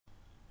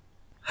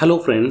Hello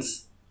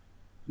friends,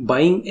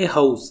 buying a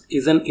house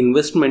is an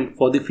investment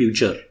for the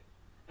future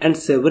and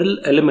several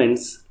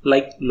elements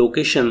like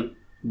location,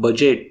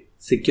 budget,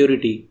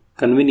 security,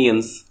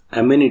 convenience,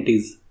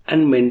 amenities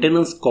and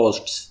maintenance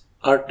costs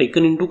are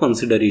taken into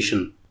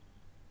consideration.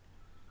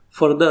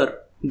 Further,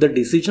 the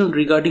decision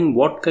regarding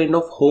what kind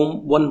of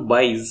home one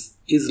buys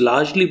is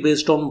largely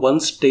based on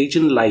one's stage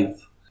in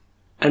life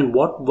and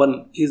what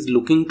one is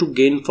looking to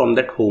gain from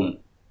that home.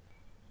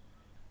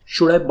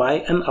 Should I buy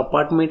an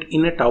apartment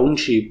in a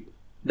township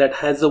that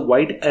has a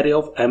wide array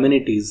of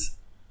amenities,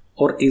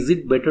 or is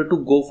it better to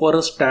go for a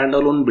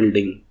standalone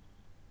building?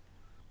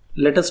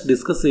 Let us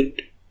discuss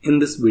it in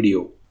this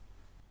video.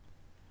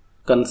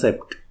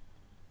 Concept: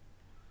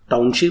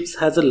 Townships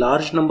has a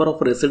large number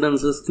of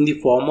residences in the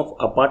form of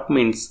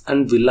apartments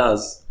and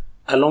villas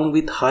along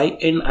with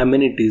high-end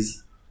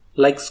amenities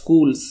like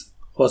schools,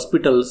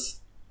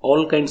 hospitals,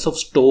 all kinds of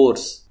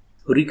stores,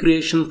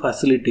 recreation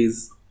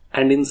facilities,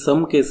 and in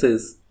some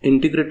cases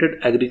integrated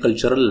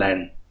agricultural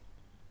land.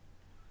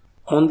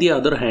 On the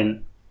other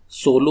hand,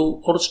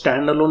 solo or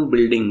standalone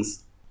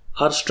buildings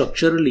are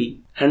structurally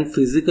and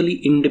physically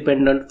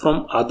independent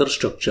from other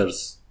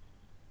structures.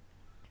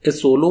 A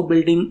solo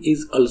building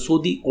is also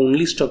the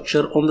only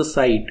structure on the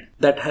site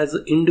that has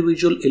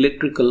individual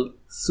electrical,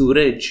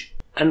 sewage,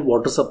 and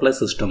water supply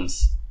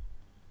systems.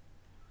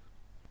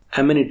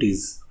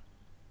 Amenities: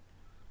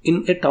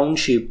 In a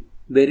township,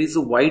 there is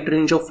a wide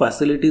range of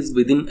facilities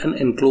within an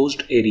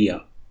enclosed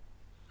area.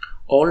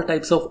 All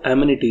types of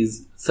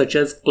amenities such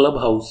as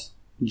clubhouse,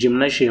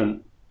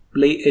 gymnasium,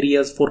 play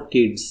areas for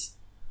kids,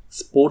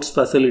 sports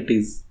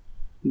facilities,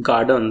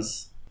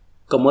 gardens,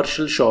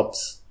 commercial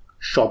shops,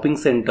 shopping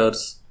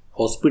centers,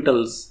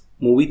 hospitals,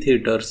 movie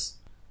theaters,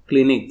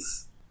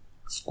 clinics,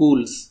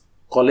 schools,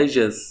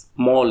 colleges,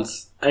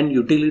 malls, and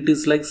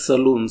utilities like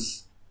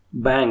saloons,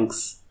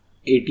 banks,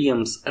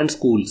 ATMs, and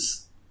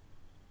schools.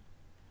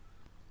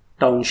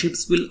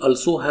 Townships will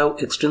also have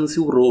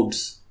extensive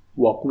roads,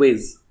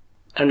 walkways,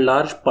 and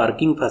large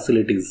parking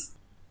facilities.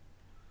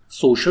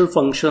 Social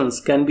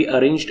functions can be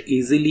arranged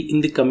easily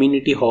in the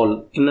community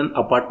hall in an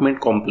apartment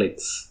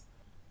complex.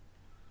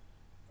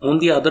 On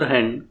the other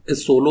hand, a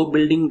solo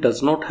building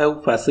does not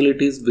have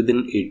facilities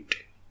within it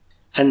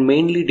and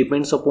mainly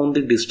depends upon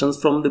the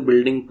distance from the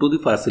building to the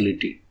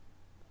facility.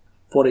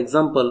 For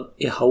example,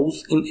 a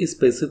house in a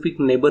specific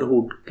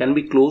neighborhood can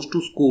be close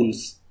to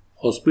schools,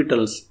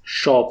 hospitals,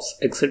 shops,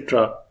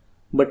 etc.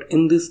 But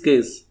in this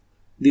case,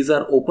 these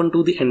are open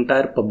to the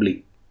entire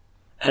public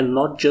and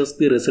not just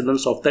the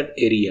residents of that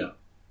area.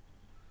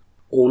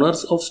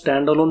 Owners of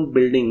standalone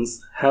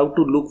buildings have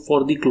to look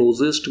for the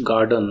closest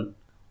garden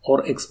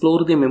or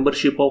explore the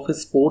membership of a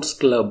sports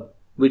club,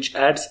 which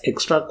adds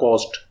extra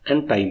cost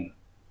and time.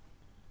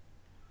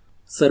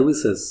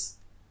 Services: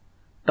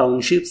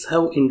 Townships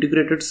have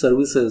integrated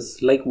services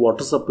like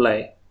water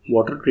supply,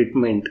 water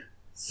treatment,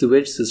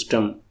 sewage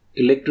system,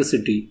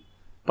 electricity,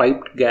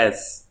 piped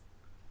gas,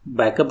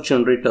 backup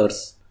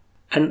generators,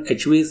 and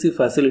HVAC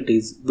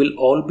facilities will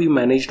all be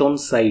managed on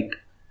site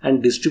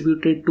and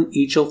distributed to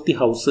each of the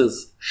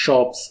houses,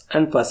 shops,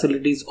 and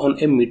facilities on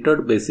a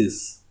metered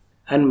basis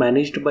and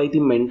managed by the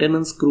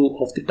maintenance crew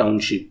of the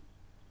township.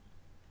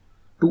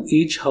 To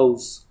each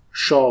house,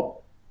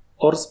 shop,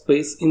 or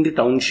space in the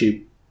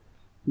township,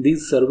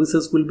 these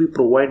services will be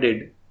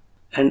provided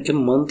and a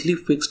monthly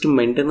fixed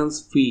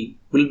maintenance fee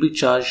will be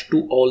charged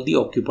to all the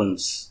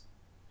occupants.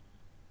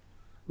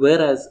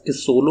 Whereas a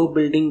solo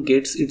building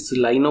gets its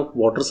line of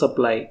water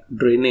supply,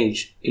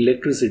 drainage,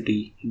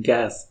 electricity,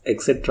 gas,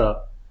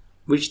 etc.,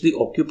 which the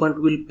occupant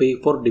will pay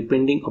for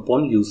depending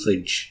upon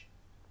usage.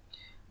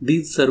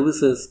 These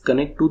services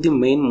connect to the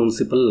main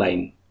municipal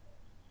line.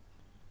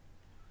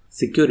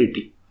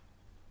 Security: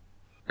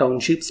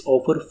 Townships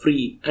offer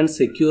free and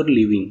secure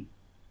living.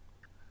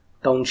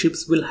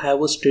 Townships will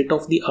have a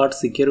state-of-the-art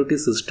security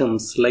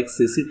systems like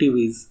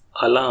CCTVs,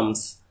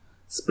 alarms,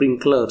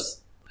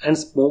 sprinklers, and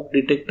smoke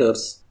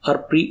detectors are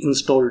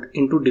pre-installed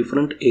into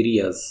different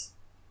areas.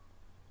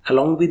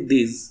 Along with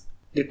these,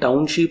 the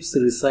townships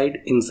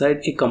reside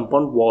inside a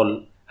compound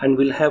wall and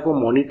will have a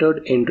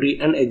monitored entry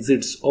and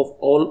exits of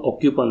all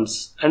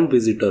occupants and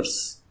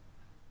visitors.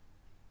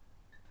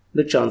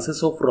 The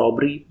chances of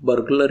robbery,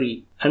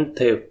 burglary, and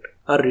theft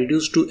are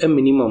reduced to a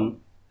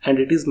minimum, and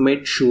it is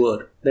made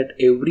sure that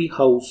every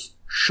house,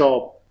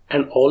 shop,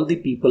 and all the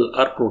people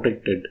are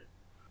protected.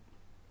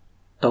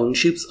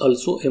 Townships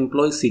also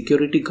employ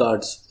security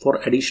guards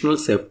for additional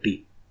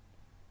safety.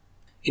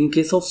 In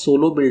case of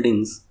solo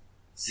buildings,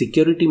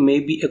 security may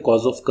be a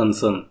cause of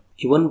concern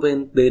even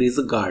when there is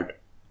a guard.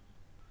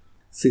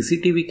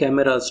 CCTV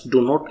cameras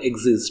do not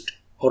exist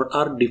or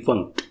are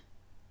defunct.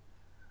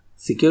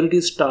 Security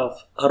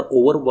staff are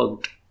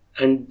overworked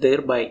and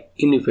thereby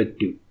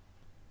ineffective.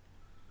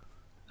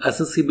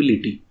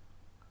 Accessibility: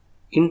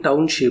 In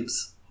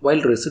townships,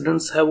 while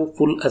residents have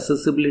full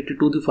accessibility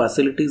to the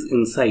facilities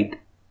inside,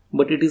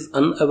 but it is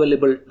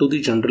unavailable to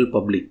the general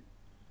public.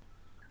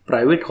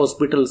 Private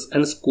hospitals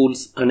and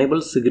schools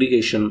enable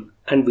segregation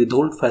and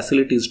withhold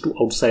facilities to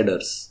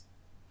outsiders.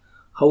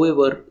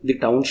 However, the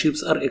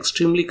townships are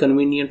extremely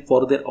convenient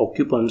for their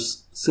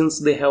occupants since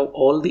they have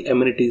all the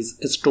amenities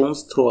a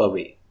stone's throw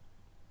away.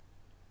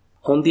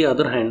 On the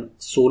other hand,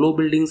 solo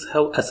buildings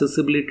have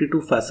accessibility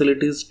to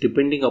facilities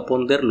depending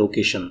upon their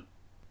location.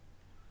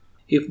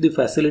 If the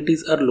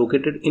facilities are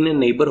located in a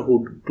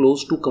neighborhood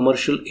close to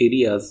commercial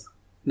areas,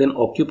 then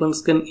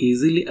occupants can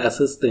easily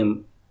access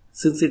them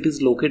since it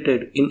is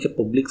located in a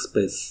public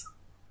space.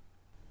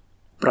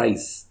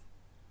 Price.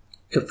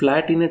 A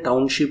flat in a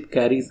township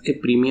carries a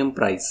premium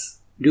price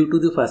due to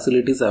the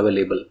facilities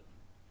available.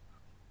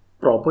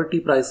 Property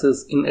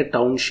prices in a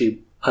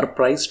township are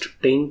priced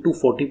 10 to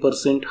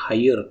 40%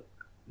 higher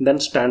than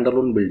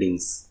standalone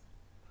buildings.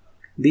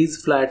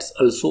 These flats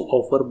also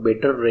offer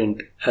better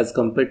rent as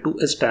compared to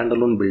a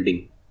standalone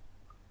building.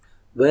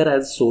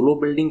 Whereas solo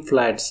building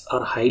flats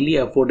are highly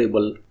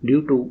affordable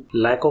due to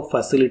lack of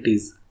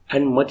facilities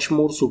and much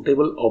more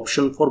suitable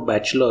option for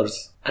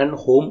bachelors and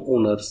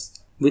homeowners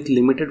with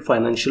limited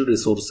financial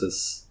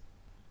resources.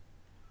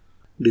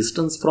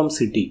 Distance from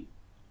city.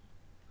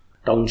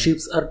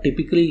 Townships are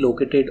typically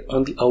located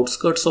on the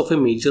outskirts of a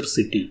major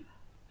city,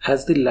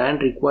 as the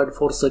land required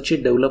for such a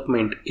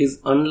development is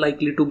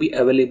unlikely to be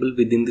available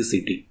within the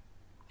city.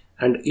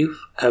 And if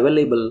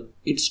available,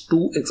 it's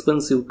too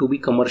expensive to be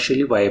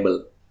commercially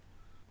viable.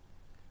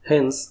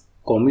 Hence,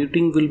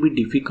 commuting will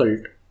be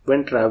difficult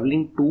when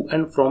traveling to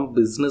and from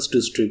business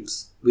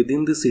districts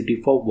within the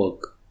city for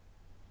work.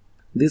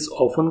 This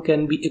often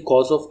can be a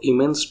cause of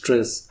immense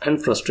stress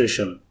and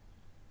frustration.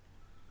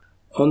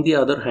 On the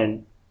other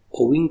hand,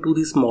 owing to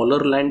the smaller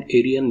land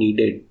area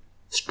needed,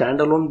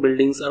 standalone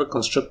buildings are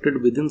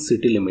constructed within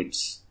city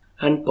limits,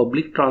 and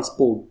public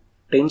transport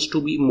tends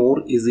to be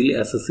more easily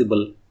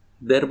accessible,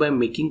 thereby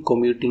making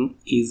commuting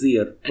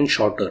easier and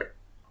shorter.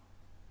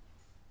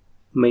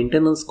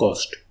 Maintenance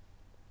cost.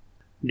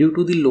 Due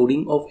to the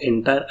loading of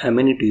entire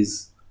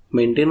amenities,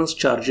 maintenance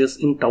charges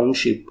in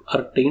township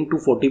are 10 to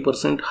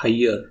 40%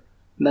 higher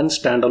than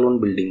standalone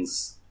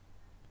buildings.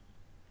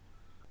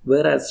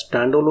 Whereas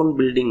standalone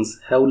buildings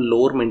have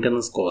lower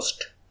maintenance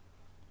cost.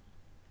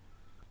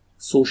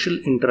 Social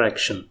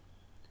interaction.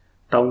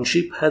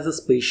 Township has a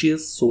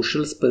spacious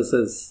social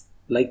spaces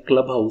like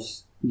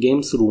clubhouse,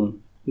 games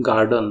room,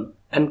 garden,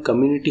 and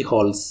community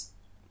halls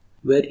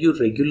where you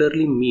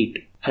regularly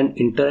meet and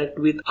interact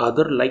with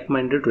other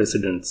like-minded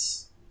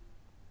residents.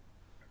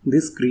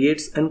 This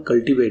creates and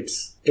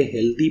cultivates a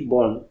healthy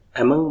bond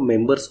among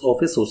members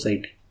of a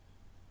society.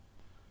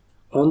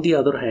 On the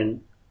other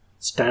hand,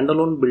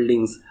 standalone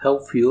buildings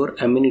have fewer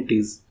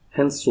amenities,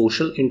 hence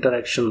social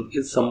interaction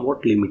is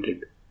somewhat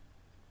limited.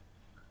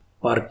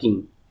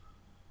 Parking.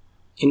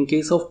 In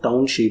case of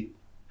township,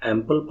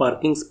 ample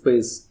parking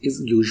space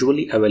is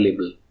usually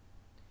available,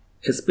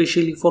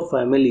 especially for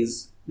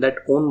families that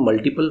own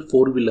multiple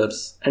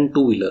four-wheelers and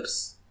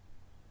two-wheelers.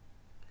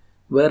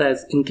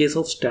 Whereas in case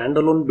of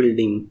standalone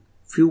building,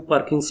 few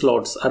parking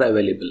slots are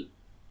available.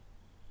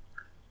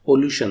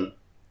 Pollution.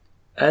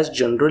 As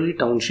generally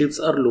townships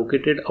are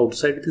located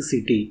outside the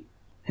city,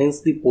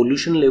 hence the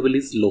pollution level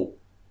is low.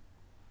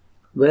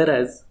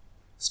 Whereas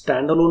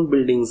standalone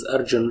buildings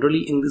are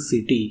generally in the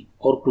city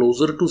or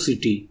closer to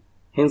city,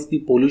 hence the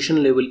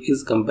pollution level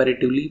is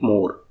comparatively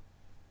more.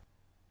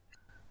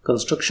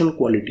 Construction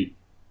quality.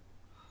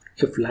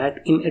 A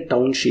flat in a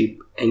township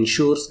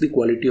ensures the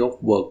quality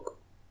of work.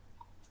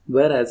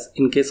 Whereas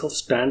in case of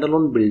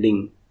standalone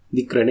building,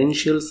 the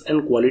credentials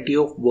and quality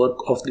of work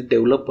of the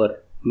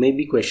developer may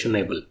be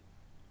questionable.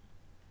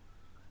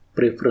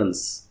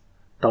 Preference.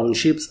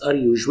 Townships are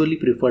usually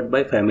preferred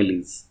by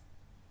families.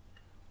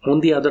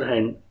 On the other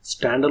hand,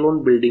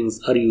 standalone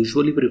buildings are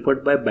usually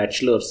preferred by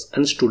bachelors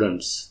and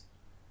students.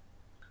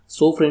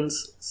 So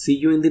friends, see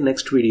you in the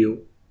next video.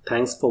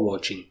 Thanks for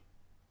watching.